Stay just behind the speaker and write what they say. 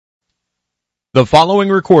The following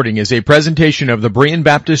recording is a presentation of the Berean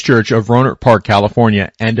Baptist Church of Rohnert Park,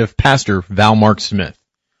 California, and of Pastor Val Mark Smith.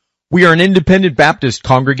 We are an independent Baptist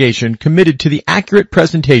congregation committed to the accurate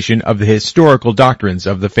presentation of the historical doctrines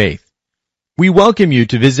of the faith. We welcome you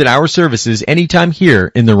to visit our services anytime here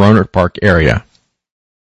in the Rohnert Park area.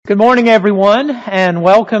 Good morning, everyone, and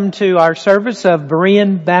welcome to our service of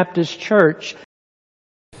Berean Baptist Church.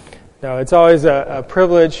 Now, it's always a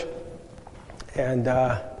privilege, and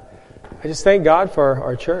I just thank God for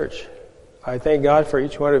our church. I thank God for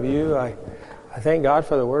each one of you. I thank God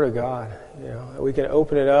for the Word of God. You know, we can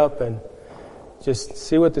open it up and just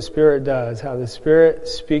see what the Spirit does, how the Spirit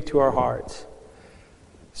speaks to our hearts.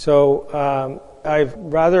 So I've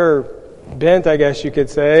rather bent, I guess you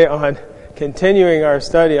could say, on continuing our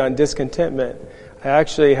study on discontentment. I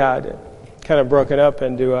actually had kind of broken up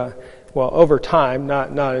into over time,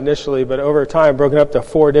 not initially, but over time, broken up to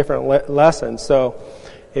 4 different lessons. So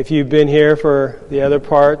if you've been here for the other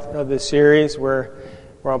part of the series, we're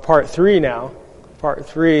on part 3 now, part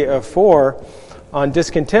 3 of 4 on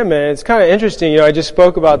discontentment. And it's kind of interesting, I just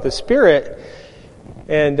spoke about the Spirit,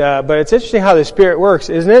 and but it's interesting how the Spirit works,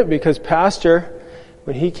 isn't it? Because Pastor,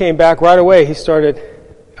 when he came back right away, he started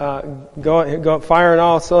going firing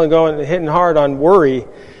all cylinders, hitting hard on worry,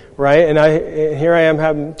 right? And here I am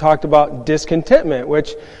having talked about discontentment,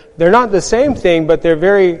 which they're not the same thing, but they're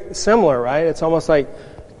very similar, right? It's almost like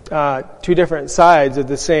 2 different sides of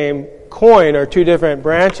the same coin, or 2 different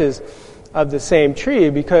branches of the same tree,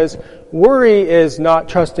 because worry is not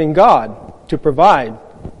trusting God to provide.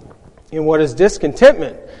 And what is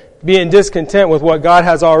discontentment? Being discontent with what God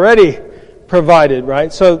has already provided,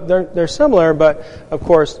 right? So they're similar, but of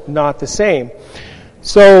course not the same.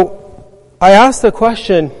 So I asked the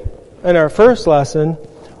question in our first lesson,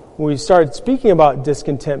 when we started speaking about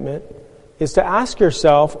discontentment, is to ask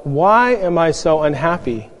yourself, why am I so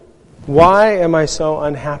unhappy? Why am I so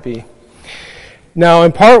unhappy? Now,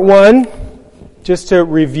 in part 1, just to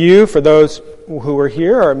review for those who were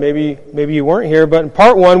here, or maybe you weren't here, but in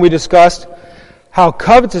part 1 we discussed how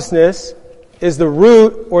covetousness is the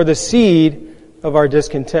root or the seed of our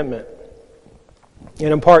discontentment.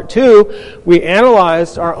 And in part 2, we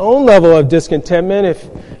analyzed our own level of discontentment. If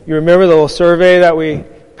you remember the little survey that we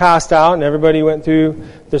passed out, and everybody went through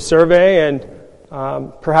the survey, and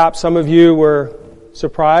perhaps some of you were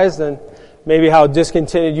surprised and maybe how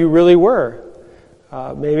discontented you really were.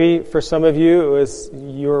 Maybe for some of you,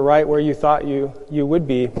 you were right where you thought you would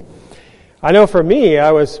be. I know for me,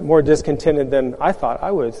 I was more discontented than I thought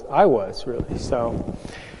I was really. So,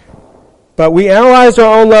 but we analyzed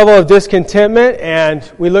our own level of discontentment, and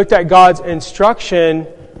we looked at God's instruction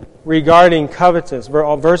regarding covetousness,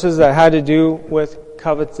 verses that had to do with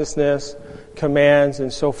covetousness, commands,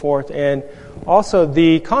 and so forth, and also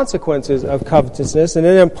the consequences of covetousness. And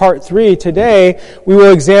then in part 3 today, we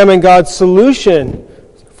will examine God's solution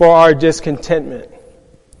for our discontentment.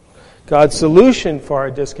 God's solution for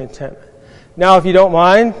our discontentment. Now, if you don't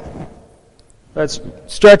mind, let's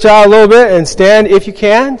stretch out a little bit and stand if you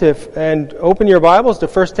can, and open your Bibles to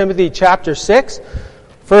 1 Timothy chapter 6.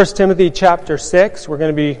 1 Timothy chapter 6, it's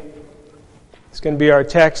going to be our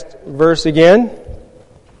text verse again.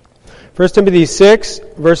 1 Timothy 6,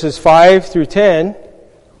 verses 5 through 10.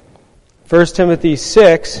 1 Timothy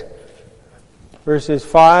 6, verses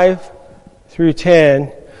 5 through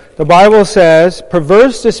 10. The Bible says,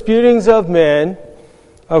 "Perverse disputings of men,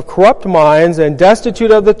 of corrupt minds, and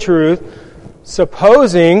destitute of the truth,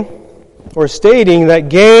 supposing or stating that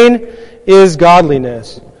gain is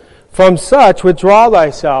godliness. From such withdraw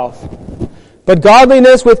thyself. But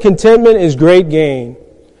godliness with contentment is great gain.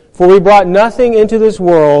 For we brought nothing into this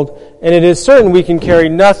world, and it is certain we can carry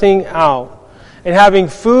nothing out. And having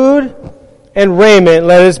food and raiment,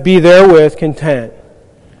 let us be therewith content.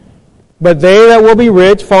 But they that will be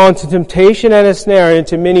rich fall into temptation and a snare, and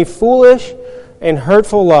into many foolish and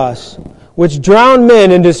hurtful lusts, which drown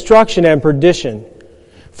men in destruction and perdition.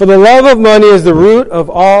 For the love of money is the root of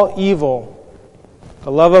all evil."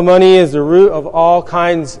 The love of money is the root of all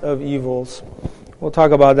kinds of evils. We'll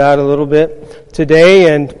talk about that a little bit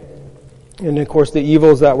today, and of course the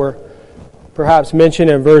evils that were perhaps mentioned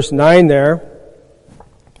in verse 9 there.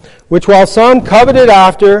 "Which while some coveted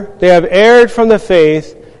after, they have erred from the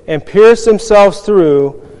faith, and pierced themselves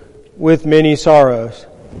through with many sorrows."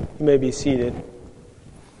 You may be seated.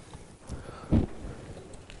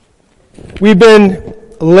 We've been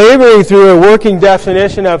laboring through a working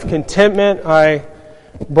definition of contentment. I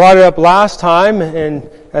brought it up last time, and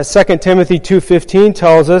as 2 Timothy 2:15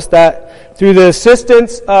 tells us that through the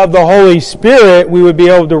assistance of the Holy Spirit, we would be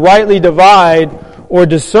able to rightly divide or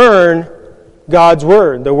discern God's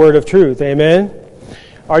Word, the Word of truth. Amen?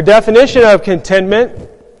 Our definition of contentment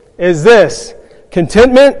is this.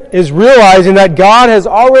 Contentment is realizing that God has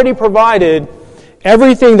already provided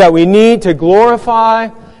everything that we need to glorify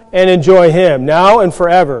and enjoy Him now and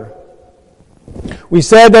forever. We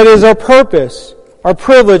said that it is our purpose, our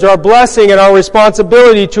privilege, our blessing, and our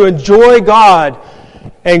responsibility to enjoy God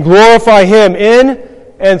and glorify Him in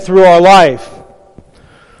and through our life.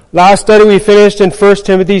 Last study we finished in 1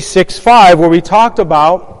 Timothy 6:5, where we talked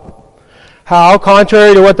about how,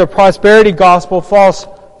 contrary to what the prosperity gospel false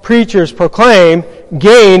preachers proclaim,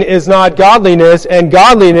 gain is not godliness, and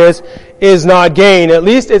godliness is not gain. At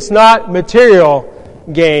least it's not material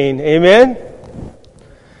gain. Amen?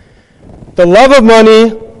 The love of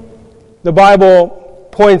money, the Bible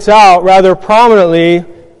points out rather prominently,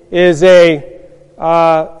 is a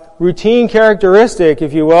routine characteristic,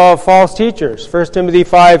 if you will, of false teachers. 1 Timothy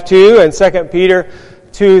 5:2 and 2 Peter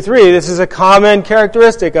 2:3. This is a common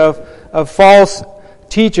characteristic of false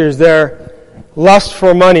teachers, their lust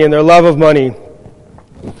for money and their love of money.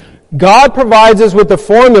 God provides us with the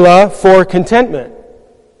formula for contentment.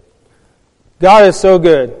 God is so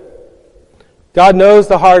good. God knows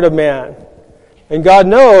the heart of man. And God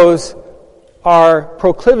knows our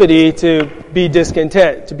proclivity to be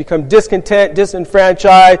discontent, to become discontent,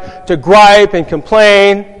 disenfranchised, to gripe and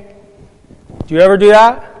complain. Do you ever do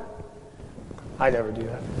that? I never do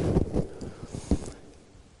that.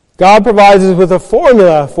 God provides us with a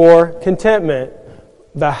formula for contentment,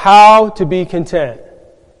 the how to be content.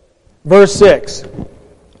 Verse 6.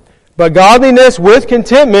 But godliness with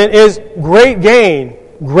contentment is great gain,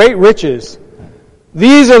 great riches.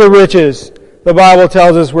 These are the riches the Bible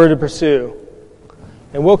tells us we're to pursue.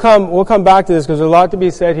 And we'll come back to this because there's a lot to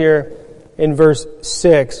be said here in verse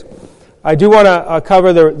 6. I do want to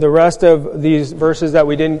cover the rest of these verses that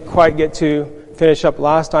we didn't quite get to finish up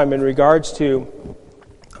last time in regards to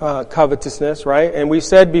covetousness, right? And we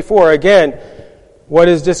said before, again, what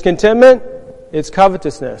is discontentment? It's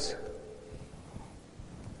covetousness.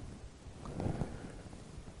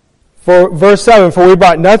 For verse 7, for we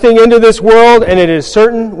brought nothing into this world, and it is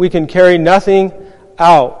certain we can carry nothing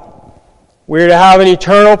out. We're to have an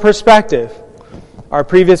eternal perspective. Our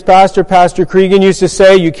previous pastor, Pastor Cregan, used to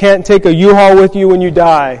say, you can't take a U-Haul with you when you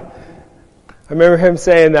die. I remember him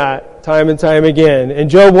saying that time and time again. In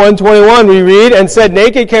Job 1:21 we read, and said,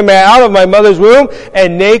 naked came I out of my mother's womb,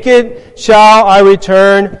 and naked shall I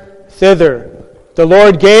return thither. The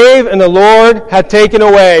Lord gave, and the Lord hath taken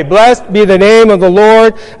away. Blessed be the name of the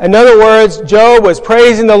Lord. In other words, Job was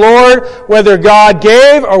praising the Lord, whether God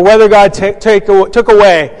gave or whether God took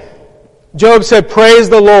away. Job said, praise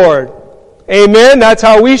the Lord. Amen? That's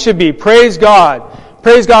how we should be. Praise God.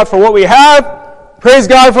 Praise God for what we have. Praise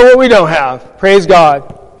God for what we don't have. Praise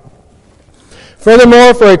God.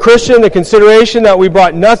 Furthermore, for a Christian, the consideration that we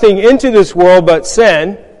brought nothing into this world but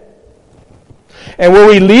sin, and when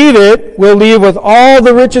we leave it, we'll leave with all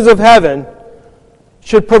the riches of heaven,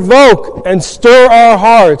 should provoke and stir our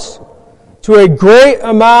hearts to a great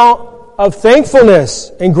amount of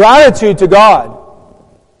thankfulness and gratitude to God.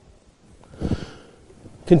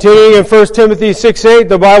 Continuing in 1 Timothy 6:8,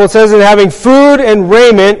 the Bible says, and having food and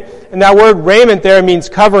raiment, and that word raiment there means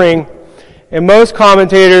covering, and most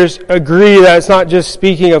commentators agree that it's not just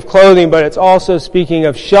speaking of clothing, but it's also speaking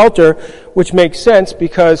of shelter, which makes sense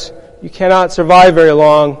because you cannot survive very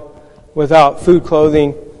long without food,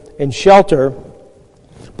 clothing, and shelter.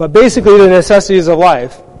 But basically the necessities of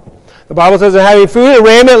life. The Bible says, and having food and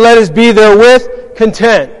raiment, let us be therewith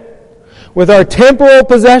content with our temporal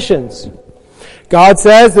possessions. God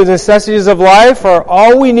says the necessities of life are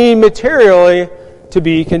all we need materially to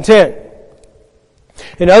be content.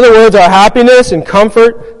 In other words, our happiness and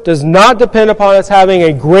comfort does not depend upon us having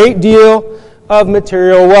a great deal of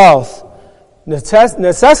material wealth.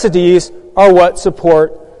 Necessities are what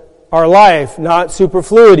support our life, not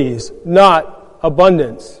superfluities, not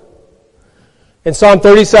abundance. In Psalm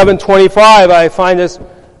 37:25, I find this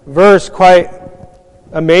verse quite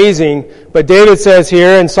amazing. But David says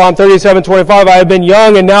here in Psalm 37:25, I have been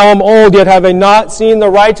young and now I'm old, yet have I not seen the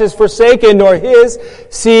righteous forsaken, nor his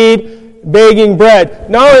seed begging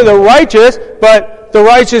bread. Not only the righteous, but the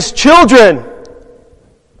righteous children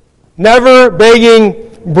never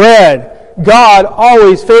begging bread. God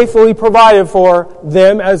always faithfully provided for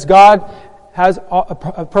them as God has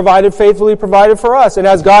faithfully provided for us. And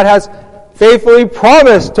as God has faithfully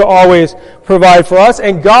promised to always provide for us.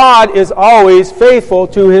 And God is always faithful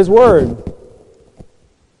to His Word.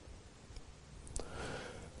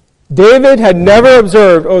 David had never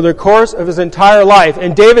observed over the course of his entire life.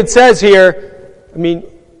 And David says here,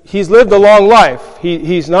 he's lived a long life.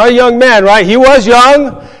 He's not a young man, right? He was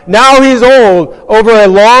young. Now he's old. Over a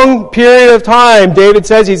long period of time, David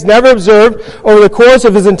says he's never observed over the course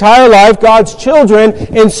of his entire life God's children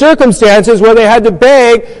in circumstances where they had to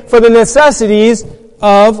beg for the necessities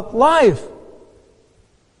of life.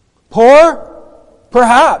 Poor?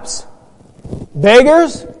 Perhaps.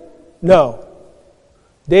 Beggars? No.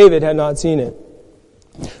 David had not seen it.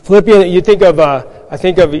 Philippians, you think of, I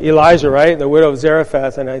think of Elijah, right? The widow of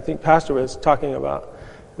Zarephath, and I think Pastor was talking about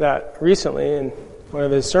that recently in one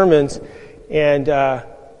of his sermons. And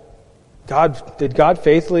did God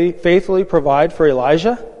faithfully provide for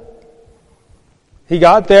Elijah? He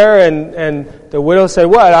got there, and the widow said,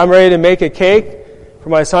 "What? I'm ready to make a cake for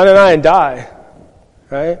my son and I and die."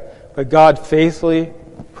 Right? But God faithfully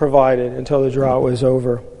provided until the drought was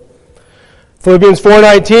over. Philippians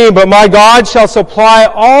 4:19, "But my God shall supply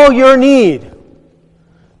all your need."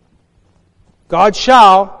 God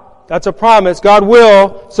shall, that's a promise. God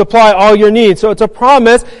will supply all your needs. So it's a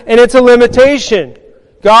promise and it's a limitation.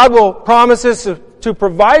 God will promise us to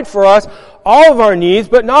provide for us all of our needs,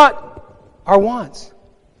 but not our wants.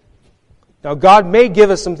 Now God may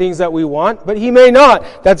give us some things that we want, but He may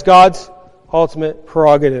not. That's God's ultimate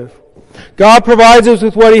prerogative. God provides us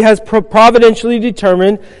with what He has providentially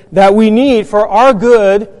determined that we need for our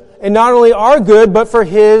good, and not only our good, but for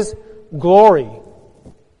His glory.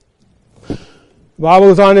 The Bible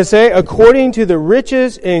goes on to say, according to the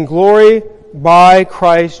riches in glory by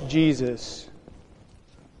Christ Jesus.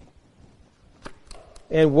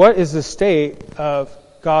 And what is the state of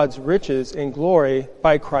God's riches in glory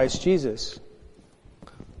by Christ Jesus?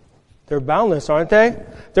 They're boundless, aren't they?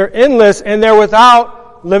 They're endless and they're without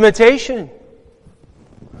limitation.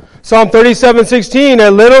 Psalm 37:16,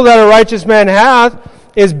 "A little that a righteous man hath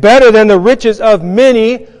is better than the riches of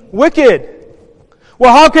many wicked."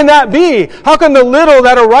 Well, how can that be? How can the little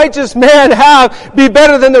that a righteous man have be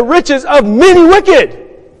better than the riches of many wicked?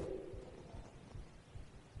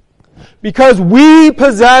 Because we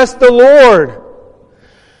possess the Lord.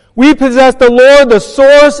 We possess the Lord, the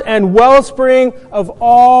source and wellspring of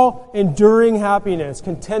all enduring happiness,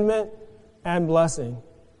 contentment, and blessing.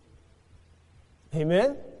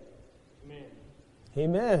 Amen?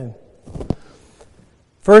 Amen.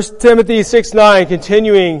 1 Timothy 6:9,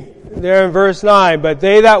 continuing there in verse 9, "But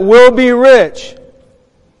they that will be rich."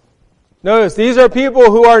 Notice, these are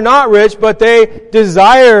people who are not rich, but they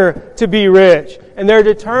desire to be rich. And they're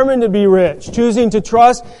determined to be rich, choosing to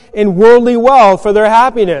trust in worldly wealth for their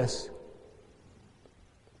happiness.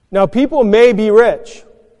 Now, people may be rich.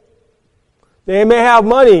 They may have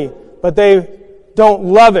money, but they don't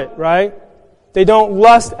love it, right? They don't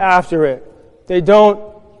lust after it. They don't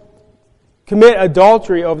commit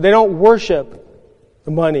adultery over. They don't worship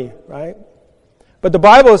the money, right? But the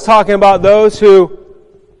Bible is talking about those who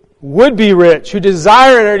would be rich, who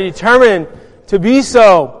desire and are determined to be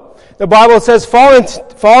so. The Bible says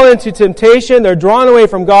fall into temptation. They're drawn away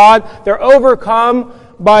from God. They're overcome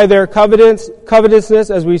by their covetousness,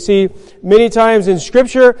 as we see many times in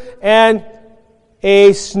Scripture, and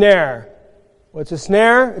a snare. What's a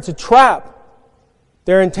snare? It's a trap.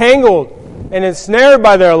 They're entangled and ensnared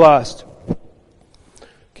by their lust.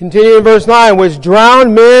 Continuing in verse 9, "which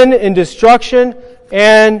drown men in destruction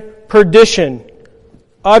and perdition,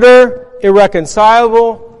 utter,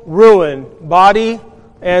 irreconcilable ruin, body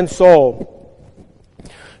and soul."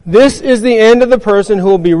 This is the end of the person who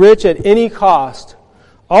will be rich at any cost.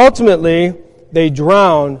 Ultimately, they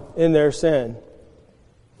drown in their sin.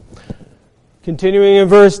 Continuing in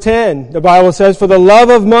verse 10, the Bible says, "For the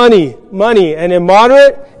love of money, an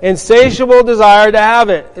immoderate, insatiable desire to have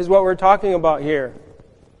it," is what we're talking about here,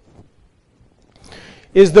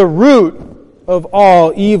 "is the root of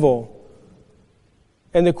all evil."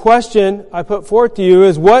 And the question I put forth to you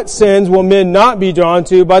is, what sins will men not be drawn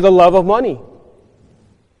to by the love of money?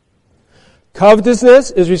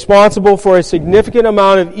 Covetousness is responsible for a significant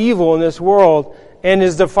amount of evil in this world and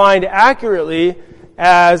is defined accurately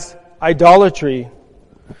as idolatry.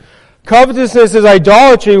 Covetousness is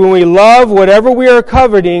idolatry when we love whatever we are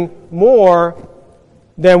coveting more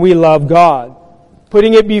than we love God,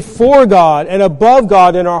 putting it before God and above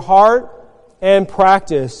God in our heart and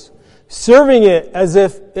practice, serving it as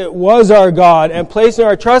if it was our God and placing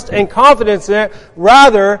our trust and confidence in it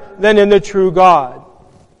rather than in the true God.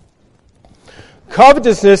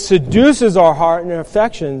 Covetousness seduces our heart and our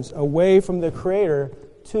affections away from the Creator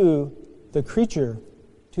to the creature,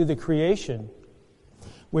 to the creation,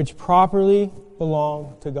 which properly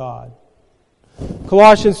belong to God.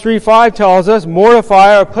 Colossians 3:5 tells us,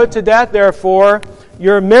 "Mortify or put to death, therefore,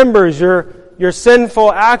 your members," your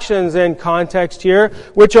sinful actions in context here,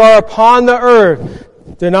 "which are upon the earth,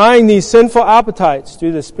 denying these sinful appetites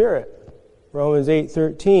through the Spirit. Romans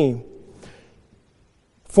 8:13.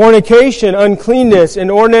 Fornication, uncleanness,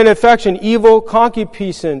 inordinate affection, evil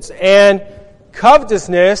concupiscence, and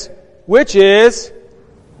covetousness, which is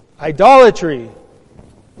idolatry.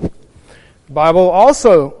 The Bible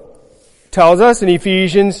also tells us in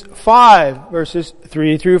Ephesians 5, verses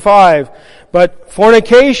 3 through 5, but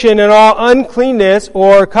fornication and all uncleanness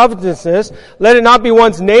or covetousness, let it not be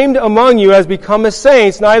once named among you as becometh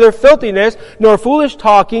saints, neither filthiness, nor foolish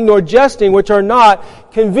talking, nor jesting, which are not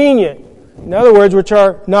convenient. In other words, which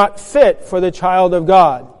are not fit for the child of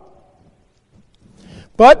God.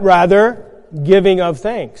 But rather, giving of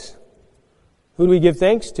thanks. Who do we give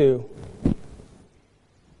thanks to?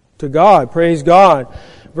 To God. Praise God.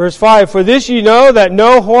 Verse 5, for this ye know that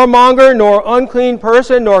no whoremonger, nor unclean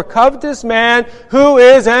person, nor covetous man, who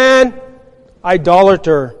is an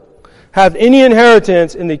idolater, hath any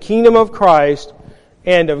inheritance in the kingdom of Christ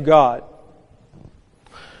and of God.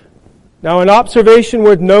 Now, an observation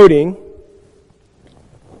worth noting,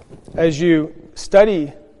 as you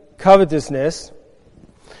study covetousness,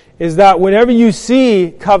 is that whenever you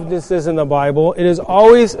see covetousness in the Bible, it is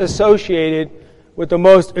always associated with the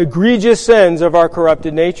most egregious sins of our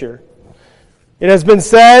corrupted nature. It has been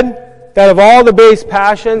said that of all the base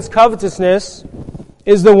passions, covetousness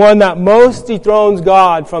is the one that most dethrones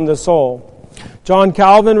God from the soul. John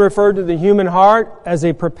Calvin referred to the human heart as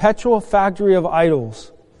a perpetual factory of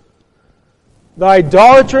idols. The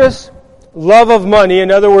idolatrous love of money,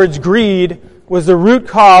 in other words, greed, was the root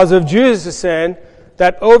cause of Judas' sin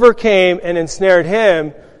that overcame and ensnared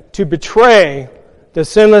him to betray the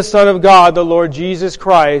sinless Son of God, the Lord Jesus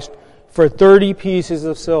Christ, for 30 pieces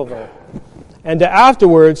of silver, and to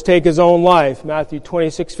afterwards take his own life. Matthew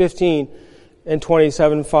 26:15 and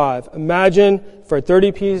 27:5. Imagine for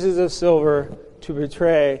 30 pieces of silver to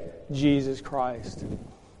betray Jesus Christ.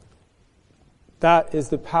 That is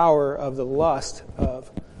the power of the lust of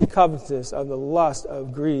covetousness, of the lust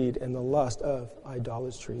of greed, and the lust of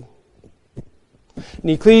idolatry. In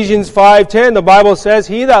Ecclesiastes 5:10, the Bible says,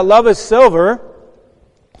 he that loveth silver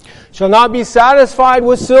shall not be satisfied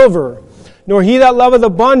with silver, nor he that loveth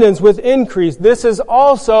abundance with increase. This is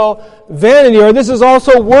also vanity, or this is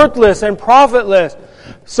also worthless and profitless.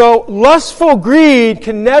 So lustful greed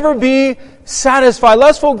can never be satisfied.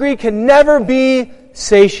 Lustful greed can never be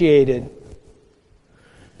satiated.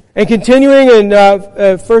 And continuing in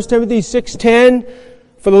 1 Timothy 6:10,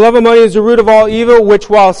 for the love of money is the root of all evil, which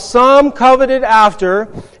while some coveted after,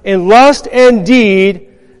 in lust and deed,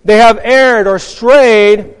 they have erred or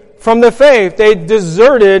strayed from the faith. They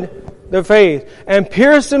deserted the faith and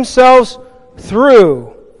pierced themselves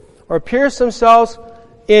through, or pierced themselves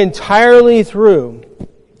entirely through,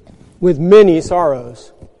 with many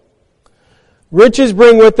sorrows. Riches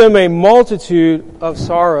bring with them a multitude of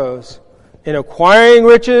sorrows, in acquiring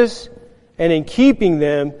riches and in keeping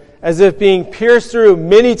them, as if being pierced through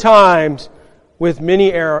many times with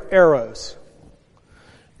many arrows.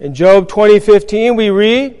 In Job 20:15 we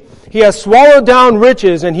read, he has swallowed down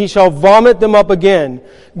riches, and he shall vomit them up again.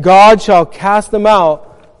 God shall cast them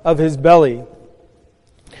out of his belly.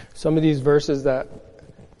 Some of these verses that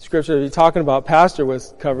Scripture that he's talking about, Pastor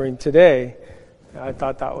was covering today, I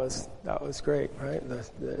thought that was great, right?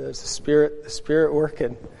 There's the Spirit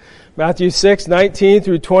working. Matthew 6:19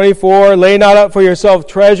 through 24, lay not up for yourself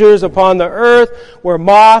treasures upon the earth, where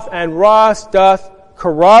moth and rust doth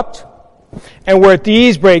corrupt, and where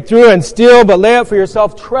thieves break through and steal, but lay up for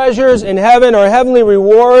yourself treasures in heaven, or heavenly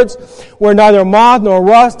rewards, where neither moth nor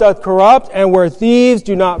rust doth corrupt, and where thieves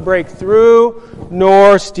do not break through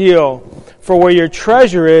nor steal. For where your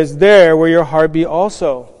treasure is, there will your heart be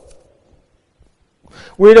also.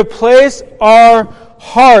 We're to place our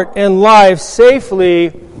heart and life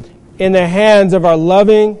safely in the hands of our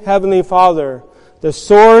loving Heavenly Father, the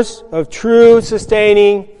source of true,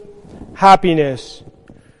 sustaining happiness,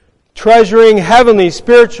 treasuring heavenly,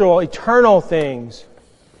 spiritual, eternal things,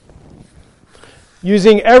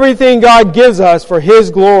 using everything God gives us for His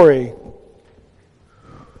glory.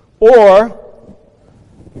 Or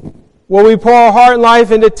will we pour our heart and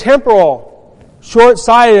life into temporal,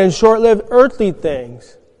 short-sighted, and short-lived earthly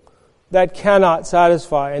things that cannot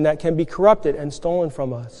satisfy and that can be corrupted and stolen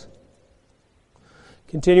from us?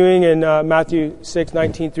 Continuing in Matthew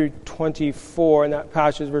 6:19 through 24, in that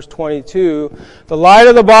passage, verse 22, the light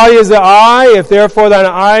of the body is the eye. If therefore thine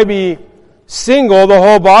eye be single, the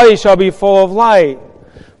whole body shall be full of light.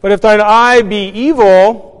 But if thine eye be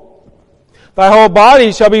evil, thy whole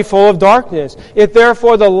body shall be full of darkness. If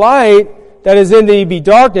therefore the light that is in thee be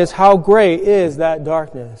darkness, how great is that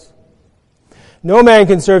darkness? No man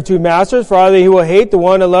can serve two masters, for either he will hate the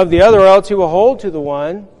one and love the other, or else he will hold to the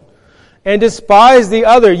one and despise the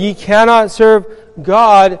other. Ye cannot serve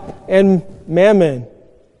God and mammon.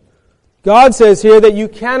 God says here that you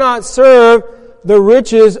cannot serve the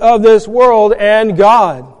riches of this world and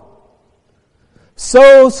God.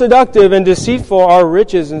 So seductive and deceitful are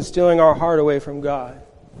riches in stealing our heart away from God.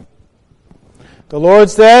 The Lord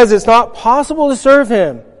says it's not possible to serve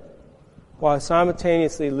Him while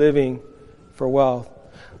simultaneously living for wealth.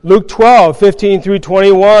 Luke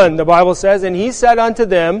 12:15-21, the Bible says, And He said unto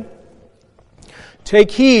them,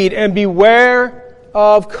 Take heed and beware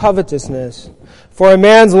of covetousness, for a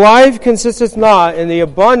man's life consisteth not in the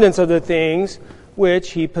abundance of the things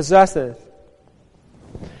which he possesseth.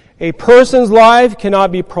 A person's life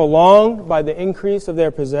cannot be prolonged by the increase of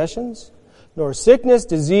their possessions, nor sickness,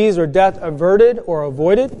 disease, or death averted or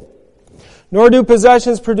avoided, nor do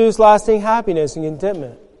possessions produce lasting happiness and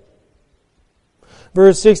contentment.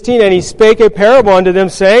 Verse 16, And he spake a parable unto them,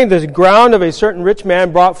 saying, The ground of a certain rich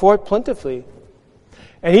man brought forth plentifully.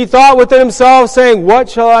 And he thought within himself, saying, What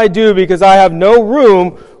shall I do, because I have no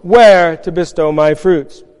room where to bestow my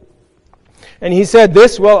fruits? And he said,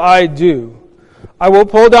 This will I do. I will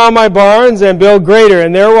pull down my barns and build greater,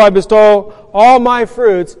 and there will I bestow all my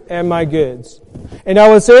fruits and my goods. And I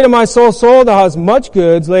will say to my soul, Soul, thou hast much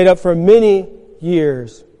goods laid up for many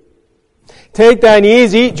years. Take thine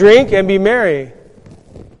ease, eat, drink, and be merry.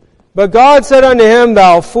 But God said unto him,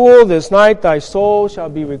 Thou fool, this night thy soul shall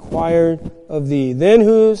be required of thee. Then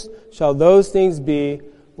whose shall those things be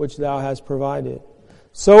which thou hast provided?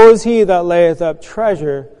 So is he that layeth up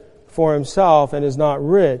treasure for himself and is not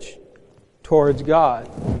rich towards God.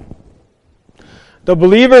 The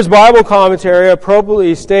Believer's Bible Commentary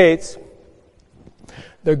appropriately states,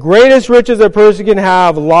 The greatest riches a person can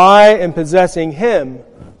have lie in possessing Him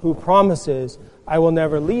who promises, I will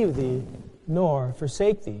never leave thee nor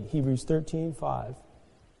forsake thee. Hebrews 13:5.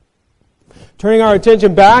 Turning our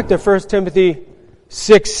attention back to 1 Timothy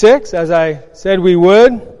 6:6, as I said we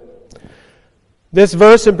would. This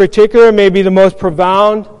verse in particular may be the most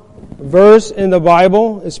profound verse in the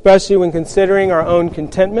Bible, especially when considering our own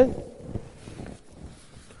contentment.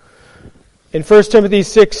 In 1 Timothy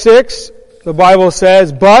 6:6, the Bible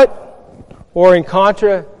says, But, or in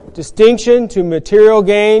contradistinction to material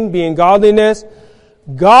gain, being godliness,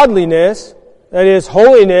 that is,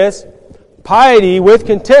 holiness, piety with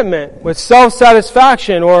contentment, with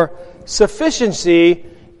self-satisfaction or sufficiency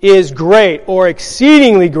is great or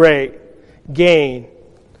exceedingly great gain.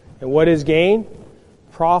 And what is gain?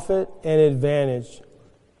 Profit and advantage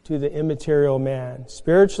to the immaterial man,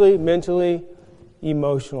 spiritually, mentally,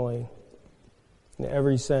 emotionally, in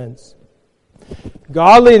every sense.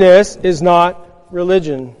 Godliness is not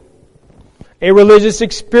religion, a religious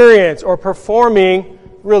experience or performing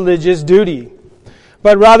religious duty,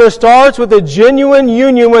 but rather starts with a genuine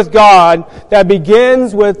union with God that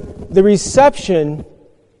begins with the reception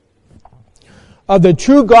of the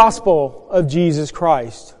true gospel of Jesus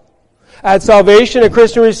Christ. At salvation, a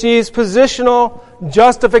Christian receives positional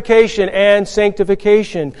justification and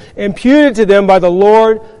sanctification imputed to them by the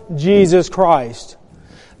Lord Jesus Christ.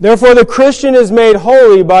 Therefore, the Christian is made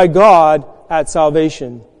holy by God at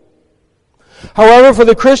salvation. However, for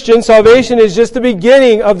the Christian, salvation is just the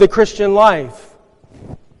beginning of the Christian life.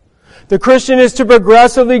 The Christian is to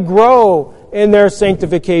progressively grow in their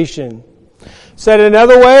sanctification. Said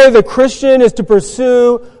another way, the Christian is to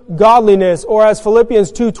pursue godliness, or as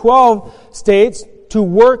Philippians 2:12 states, to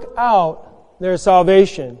work out their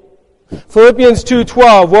salvation. Philippians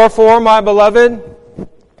 2:12, Wherefore, my beloved,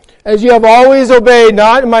 as you have always obeyed,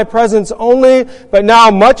 not in my presence only, but now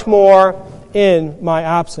much more in my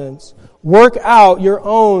absence, work out your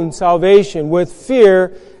own salvation with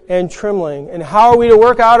fear and trembling. And how are we to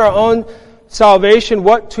work out our own salvation?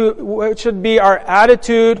 What should be our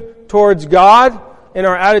attitude towards God and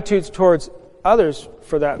our attitudes towards others,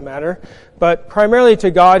 for that matter? But primarily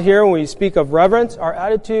to God here, when we speak of reverence, our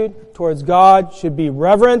attitude towards God should be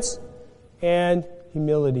reverence and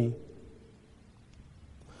humility.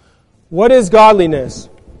 What is godliness?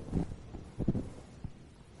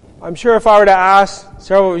 I'm sure if I were to ask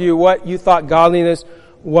several of you what you thought godliness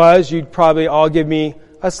was, you'd probably all give me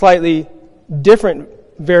a slightly different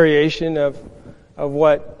variation of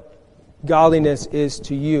what godliness is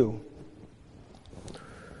to you.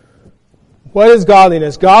 What is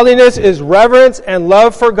godliness? Godliness is reverence and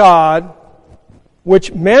love for God,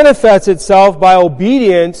 which manifests itself by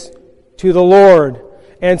obedience to the Lord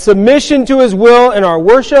and submission to His will in our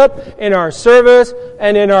worship, in our service,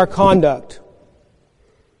 and in our conduct.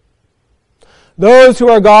 Those who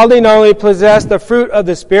are godly not only possess the fruit of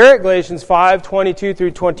the Spirit, Galatians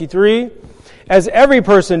 5:22-23, as every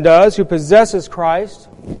person does who possesses Christ,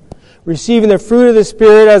 receiving the fruit of the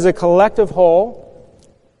Spirit as a collective whole.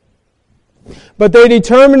 But they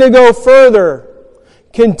determine to go further,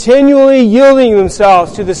 continually yielding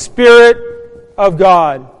themselves to the Spirit of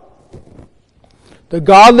God. The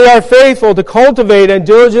godly are faithful to cultivate and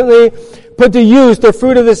diligently put to use the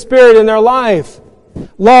fruit of the Spirit in their life.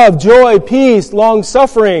 Love, joy, peace,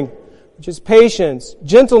 long-suffering, which is patience,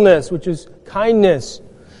 gentleness, which is kindness,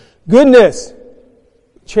 goodness,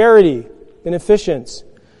 charity, beneficence,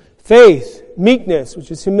 faith, meekness,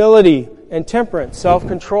 which is humility, and temperance,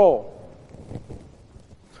 self-control.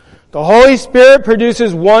 The Holy Spirit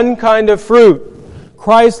produces one kind of fruit,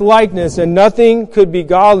 Christ-likeness, and nothing could be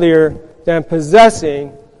godlier than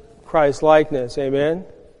possessing Christ-likeness. Amen?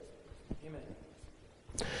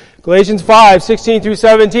 Galatians 5:16 through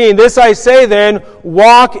 17. This I say then,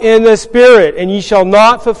 walk in the Spirit, and ye shall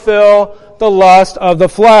not fulfill the lust of the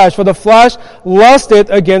flesh. For the flesh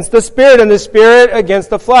lusteth against the Spirit, and the Spirit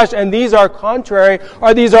against the flesh. And these are contrary,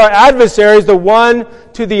 or these are adversaries, the one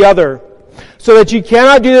to the other. So that you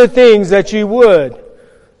cannot do the things that you would,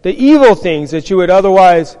 the evil things that you would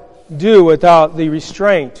otherwise do without the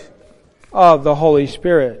restraint of the Holy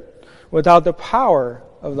Spirit, without the power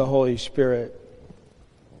of the Holy Spirit.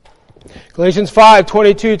 Galatians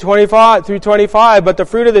 5:22-25 through 25. But the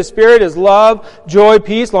fruit of the Spirit is love, joy,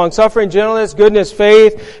 peace, long-suffering, gentleness, goodness,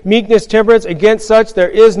 faith, meekness, temperance. Against such there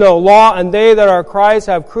is no law, and they that are Christ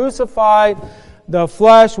have crucified the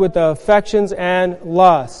flesh with the affections and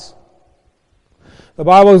lusts. The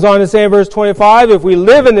Bible goes on to say in verse 25, if we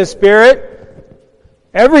live in the Spirit,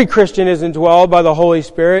 every Christian is indwelled by the Holy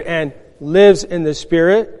Spirit and lives in the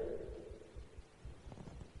Spirit.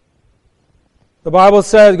 The Bible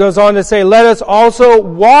goes on to say, let us also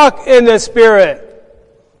walk in the Spirit.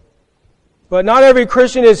 But not every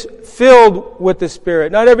Christian is filled with the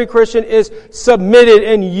Spirit. Not every Christian is submitted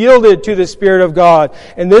and yielded to the Spirit of God.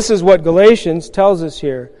 And this is what Galatians tells us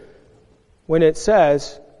here. When it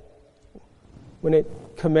says, when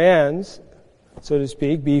it commands, so to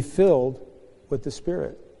speak, be filled with the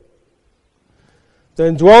Spirit. The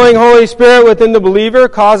indwelling Holy Spirit within the believer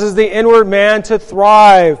causes the inward man to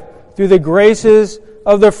thrive through the graces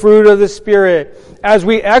of the fruit of the Spirit as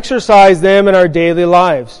we exercise them in our daily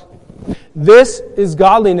lives. This is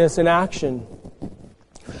godliness in action.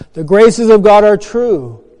 The graces of God are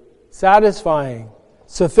true, satisfying,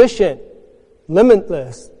 sufficient,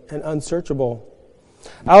 limitless, and unsearchable.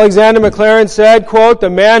 Alexander Maclaren said, quote, the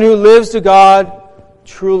man who lives to God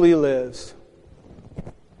truly lives.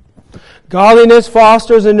 Godliness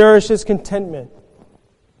fosters and nourishes contentment.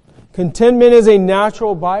 Contentment is a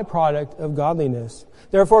natural byproduct of godliness.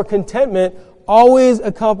 Therefore, contentment always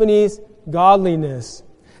accompanies godliness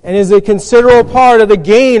and is a considerable part of the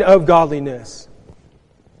gain of godliness.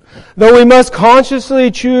 Though we must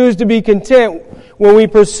consciously choose to be content when we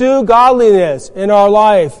pursue godliness in our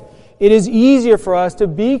life, it is easier for us to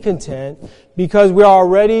be content because we are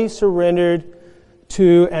already surrendered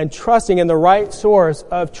to and trusting in the right source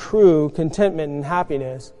of true contentment and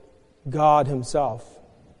happiness, God Himself.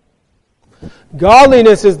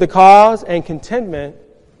 Godliness is the cause and contentment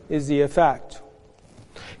is the effect.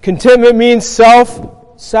 Contentment means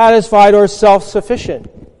self-satisfied or self-sufficient.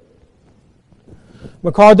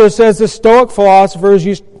 MacArthur says the Stoic philosophers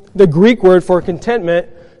used the Greek word for contentment,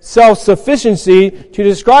 self-sufficiency, to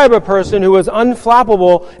describe a person who was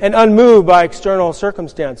unflappable and unmoved by external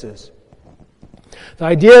circumstances. The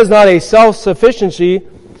idea is not a self-sufficiency,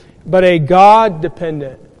 but a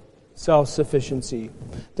God-dependent self-sufficiency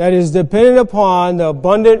that is dependent upon the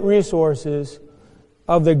abundant resources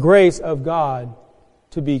of the grace of God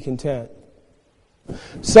to be content.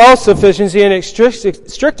 Self-sufficiency in its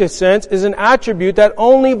strictest sense is an attribute that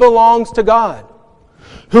only belongs to God,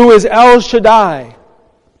 who is El Shaddai,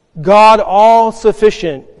 God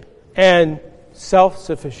all-sufficient and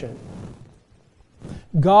self-sufficient.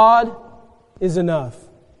 God is enough.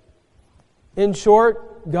 In short,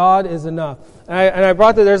 God is enough. And I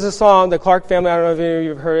brought there's a song, the Clark family, I don't know if any of you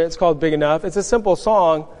have heard it, it's called Big Enough. It's a simple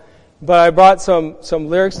song, but I brought some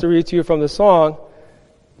lyrics to read to you from the song.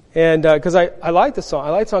 And because I like the song. I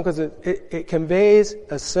like the song because it conveys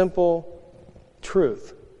a simple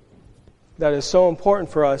truth that is so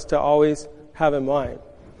important for us to always have in mind.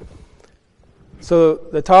 So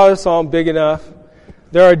the title of the song, Big Enough.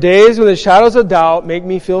 There are days when the shadows of doubt make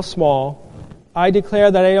me feel small. I declare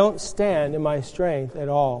that I don't stand in my strength at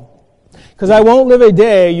all. Because I won't live a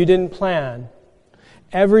day you didn't plan.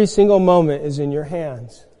 Every single moment is in your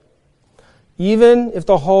hands. Even if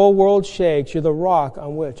the whole world shakes, you're the rock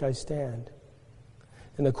on which I stand.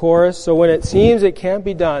 In the chorus, so when it seems it can't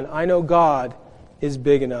be done, I know God is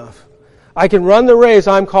big enough. I can run the race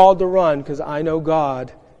I'm called to run because I know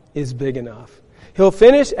God is big enough. He'll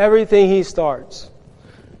finish everything He starts.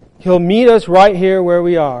 He'll meet us right here where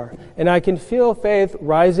we are. And I can feel faith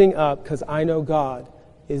rising up because I know God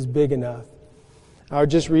is big enough. I'll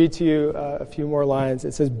just read to you a few more lines.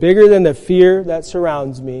 It says, bigger than the fear that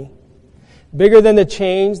surrounds me, bigger than the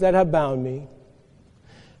chains that have bound me,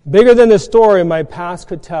 bigger than the story my past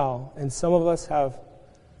could tell. And some of us have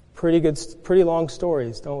pretty long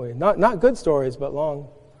stories, don't we? Not good stories, but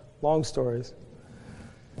long stories.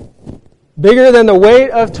 Bigger than the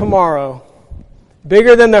weight of tomorrow,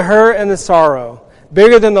 bigger than the hurt and the sorrow,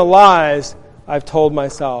 bigger than the lies I've told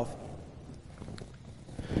myself.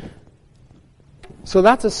 So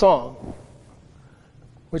that's a song,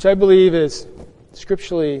 which I believe is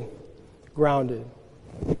scripturally grounded.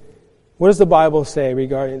 What does the Bible say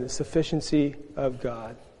regarding the sufficiency of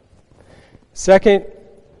God? 2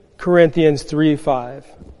 Corinthians 3:5.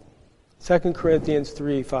 2 Corinthians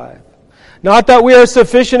 3:5. Not that we are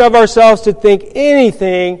sufficient of ourselves to think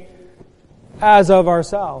anything as of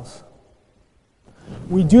ourselves.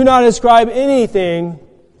 We do not ascribe anything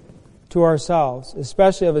to ourselves,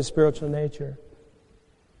 especially of a spiritual nature.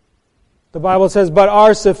 The Bible says, but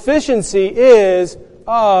our sufficiency is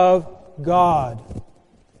of God.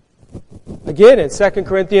 Again, in 2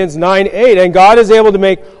 Corinthians 9:8, and God is able to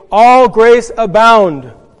make all grace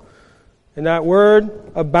abound. And that word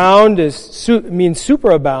abound means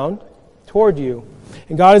superabound toward you.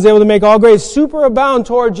 And God is able to make all grace superabound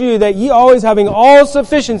toward you, that ye always having all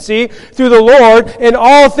sufficiency through the Lord in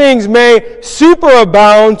all things may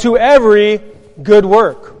superabound to every good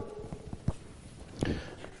work.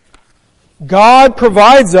 God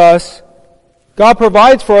provides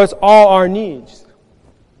for us all our needs,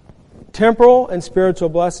 temporal and spiritual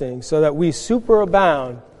blessings, so that we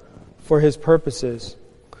superabound for His purposes.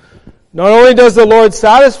 Not only does the Lord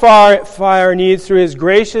satisfy our needs through His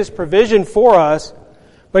gracious provision for us,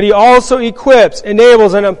 but He also equips,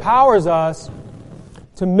 enables, and empowers us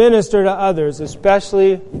to minister to others,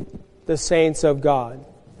 especially the saints of God.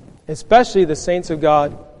 Especially the saints of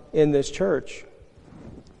God in this church.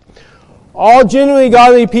 All genuinely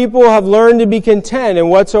godly people have learned to be content in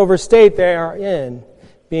whatsoever state they are in,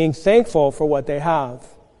 being thankful for what they have.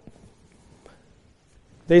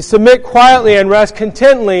 They submit quietly and rest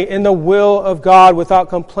contently in the will of God without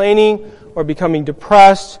complaining or becoming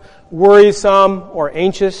depressed, worrisome, or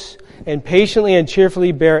anxious, and patiently and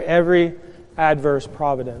cheerfully bear every adverse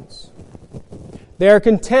providence. They are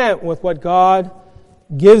content with what God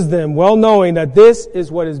gives them, well knowing that this is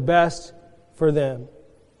what is best for them.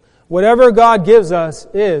 Whatever God gives us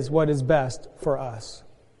is what is best for us.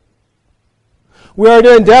 We are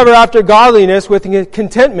to endeavor after godliness with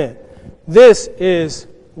contentment. This is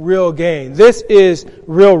real gain. This is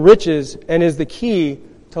real riches and is the key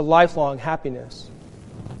to lifelong happiness.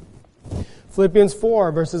 Philippians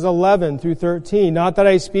 4, verses 11 through 13. Not that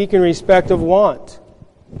I speak in respect of want,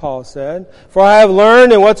 Paul said, for I have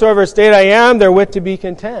learned in whatsoever state I am therewith to be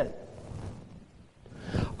content.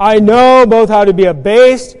 I know both how to be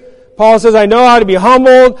abased. Paul says, I know how to be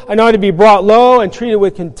humbled, I know how to be brought low and treated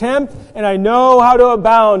with contempt, and I know how to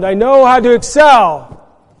abound, I know how to excel.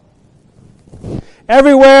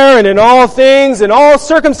 Everywhere and in all things, in all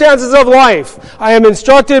circumstances of life, I am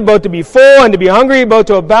instructed both to be full and to be hungry, both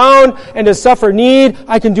to abound and to suffer need.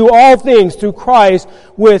 I can do all things through Christ,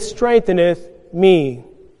 which strengtheneth me.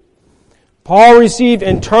 Paul received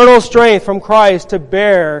internal strength from Christ to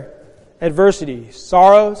bear adversity,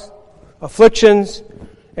 sorrows, afflictions,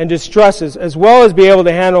 and distresses, as well as be able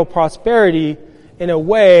to handle prosperity in a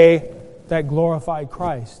way that glorified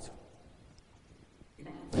Christ.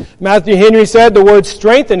 Matthew Henry said the word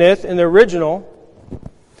strengtheneth in the original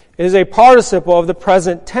is a participle of the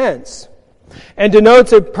present tense and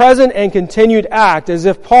denotes a present and continued act, as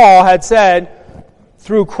if Paul had said,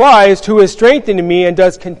 through Christ, who is strengthening me and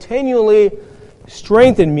does continually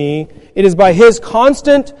strengthen me, it is by His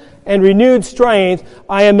constant and renewed strength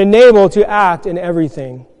I am enabled to act in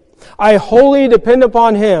everything. I wholly depend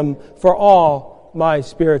upon Him for all my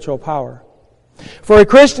spiritual power. For a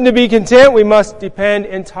Christian to be content, we must depend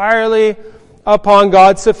entirely upon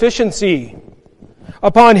God's sufficiency,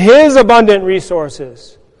 upon His abundant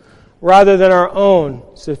resources, rather than our own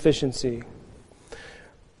sufficiency.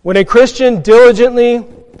 When a Christian diligently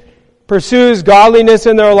pursues godliness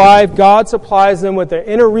in their life, God supplies them with the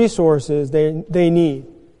inner resources they need.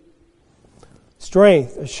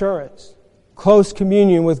 Strength, assurance, close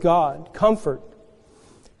communion with God, comfort,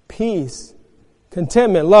 peace,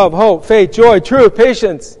 contentment, love, hope, faith, joy, truth,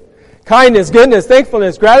 patience, kindness, goodness,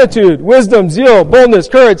 thankfulness, gratitude, wisdom, zeal, boldness,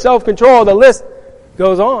 courage, self-control. The list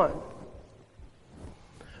goes on.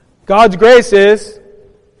 God's grace is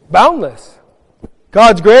boundless.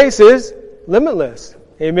 God's grace is limitless.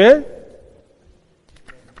 Amen?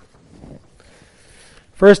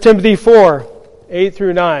 1 Timothy 4, 8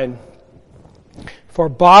 through 9. For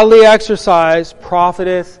bodily exercise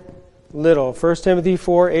profiteth little. 1 Timothy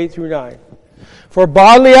 4, 8 through 9. For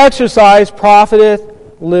bodily exercise profiteth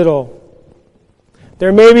little.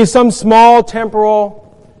 There may be some small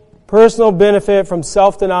temporal, personal benefit from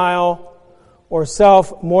self-denial or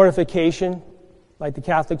self-mortification, like the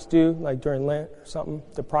Catholics do, like during Lent or something,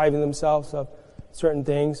 depriving themselves of certain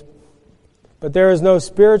things. But there is no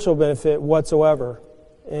spiritual benefit whatsoever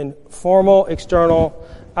in formal, external,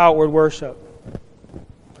 outward worship.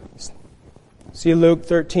 See Luke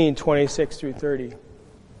 13, 26 through 30.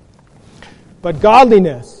 But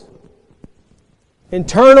godliness,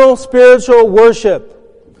 internal spiritual worship,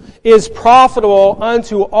 is profitable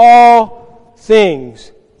unto all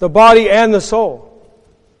things, the body and the soul,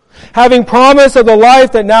 having promise of the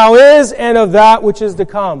life that now is and of that which is to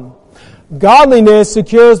come. Godliness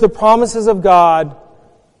secures the promises of God,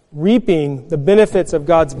 reaping the benefits of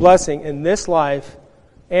God's blessing in this life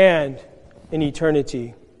and in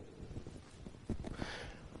eternity.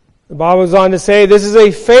 The Bible goes on to say, this is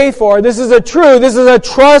a faithful, or this is a true, this is a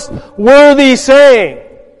trustworthy saying,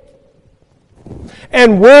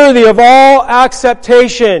 and worthy of all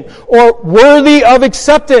acceptation, or worthy of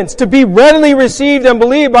acceptance, to be readily received and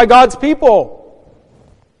believed by God's people,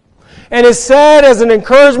 and is said as an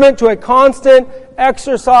encouragement to a constant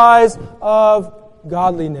exercise of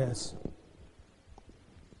godliness.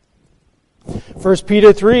 1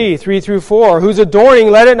 Peter 3, 3 through 4, whose adorning,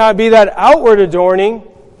 let it not be that outward adorning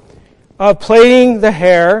of plaiting the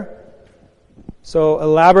hair, so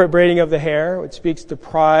elaborate braiding of the hair, which speaks to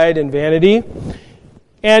pride and vanity,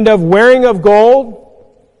 and of wearing of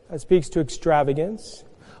gold, that speaks to extravagance,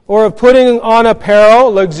 or of putting on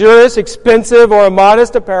apparel, luxurious, expensive, or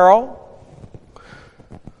immodest apparel.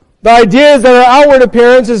 The idea is that our outward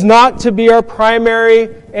appearance is not to be our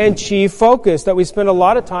primary and chief focus that we spend a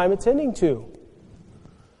lot of time attending to.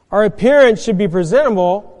 Our appearance should be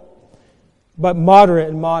presentable, but moderate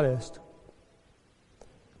and modest.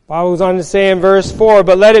 The Bible goes on to say in verse 4,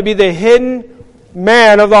 but let it be the hidden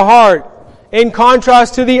man of the heart, in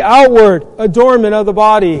contrast to the outward adornment of the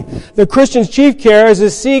body. The Christian's chief care is to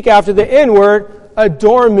seek after the inward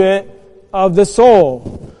adornment of the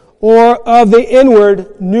soul, or of the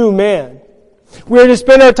inward new man. We are to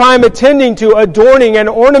spend our time attending to, adorning, and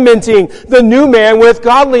ornamenting the new man with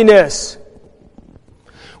godliness,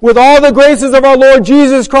 with all the graces of our Lord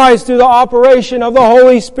Jesus Christ through the operation of the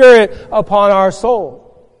Holy Spirit upon our soul.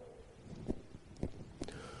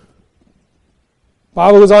 The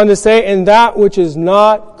Bible goes on to say, and that which is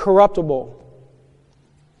not corruptible.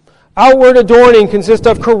 Outward adorning consists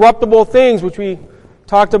of corruptible things, which we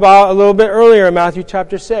talked about a little bit earlier in Matthew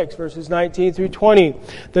chapter 6, verses 19 through 20.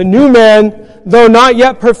 The new man, though not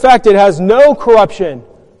yet perfected, has no corruption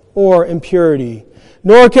or impurity,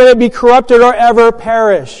 nor can it be corrupted or ever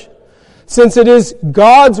perish, since it is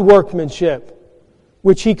God's workmanship,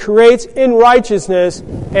 which He creates in righteousness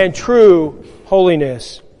and true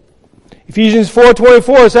holiness. Ephesians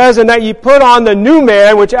 4:24 says, and that ye put on the new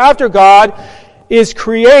man, which after God is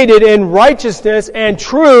created in righteousness and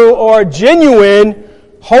true or genuine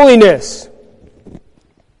holiness.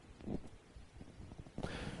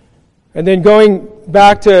 And then going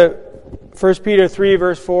back to 1 Peter 3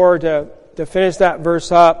 verse 4 to finish that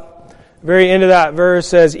verse up, the very end of that verse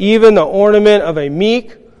says, even the ornament of a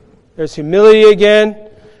meek, there's humility again,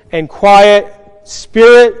 and quiet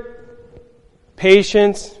spirit,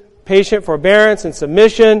 patience, patient forbearance and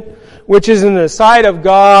submission, which is in the sight of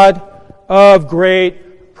God of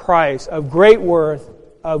great price, of great worth,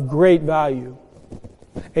 of great value.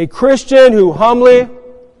 A Christian who humbly,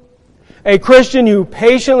 a Christian who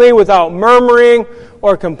patiently, without murmuring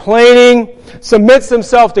or complaining, submits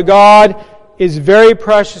himself to God, is very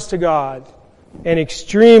precious to God and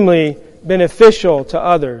extremely beneficial to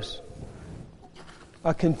others.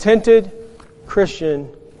 A contented Christian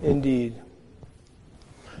indeed.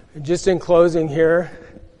 Just in closing here,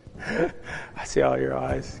 I see all your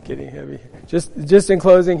eyes getting heavy. Just in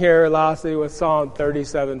closing here, lastly, with Psalm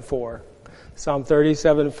 37:4. Psalm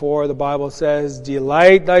 37:4, the Bible says,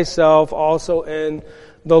 delight thyself also in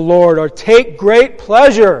the Lord, or take great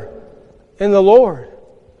pleasure in the Lord,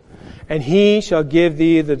 and He shall give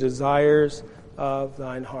thee the desires of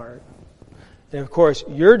thine heart. And of course,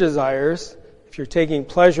 your desires, if you're taking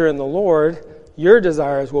pleasure in the Lord, your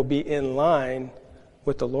desires will be in line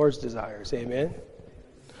with the Lord's desires. Amen?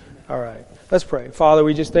 All right. Let's pray. Father,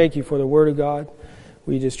 we just thank You for the Word of God.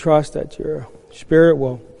 We just trust that Your Spirit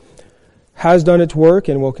will has done its work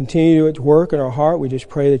and will continue to do its work in our heart. We just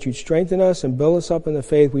pray that you'd strengthen us and build us up in the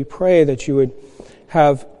faith. We pray that you would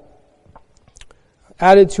have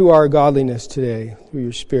added to our godliness today through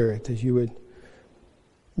your Spirit, that you would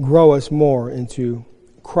grow us more into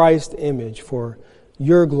Christ's image for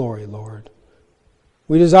your glory, Lord.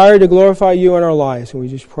 We desire to glorify you in our lives, and we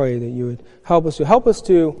just pray that you would help us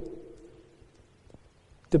to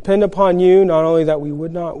depend upon you, not only that we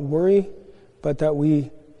would not worry, but that we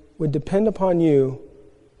would depend upon you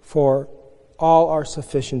for all our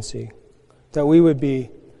sufficiency, that we would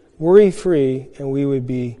be worry-free and we would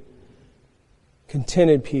be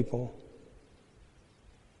contented people.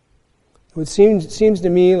 It seems to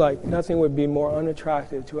me like nothing would be more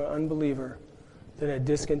unattractive to an unbeliever than a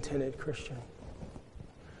discontented Christian.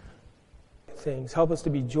 Help us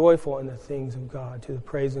to be joyful in the things of God, to the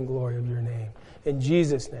praise and glory of your name. In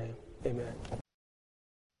Jesus' name, amen.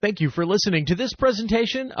 Thank you for listening to this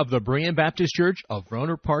presentation of the Berean Baptist Church of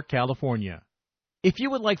Rohnert Park, California. If you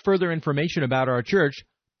would like further information about our church,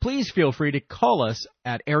 please feel free to call us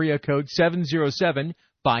at area code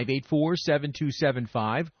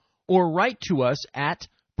 707-584-7275 or write to us at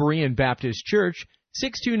Berean Baptist Church,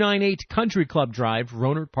 6298 Country Club Drive,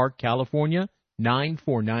 Rohnert Park, California,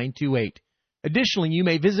 94928. Additionally, you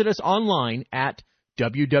may visit us online at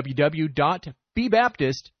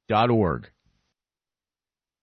www.bbaptist.org.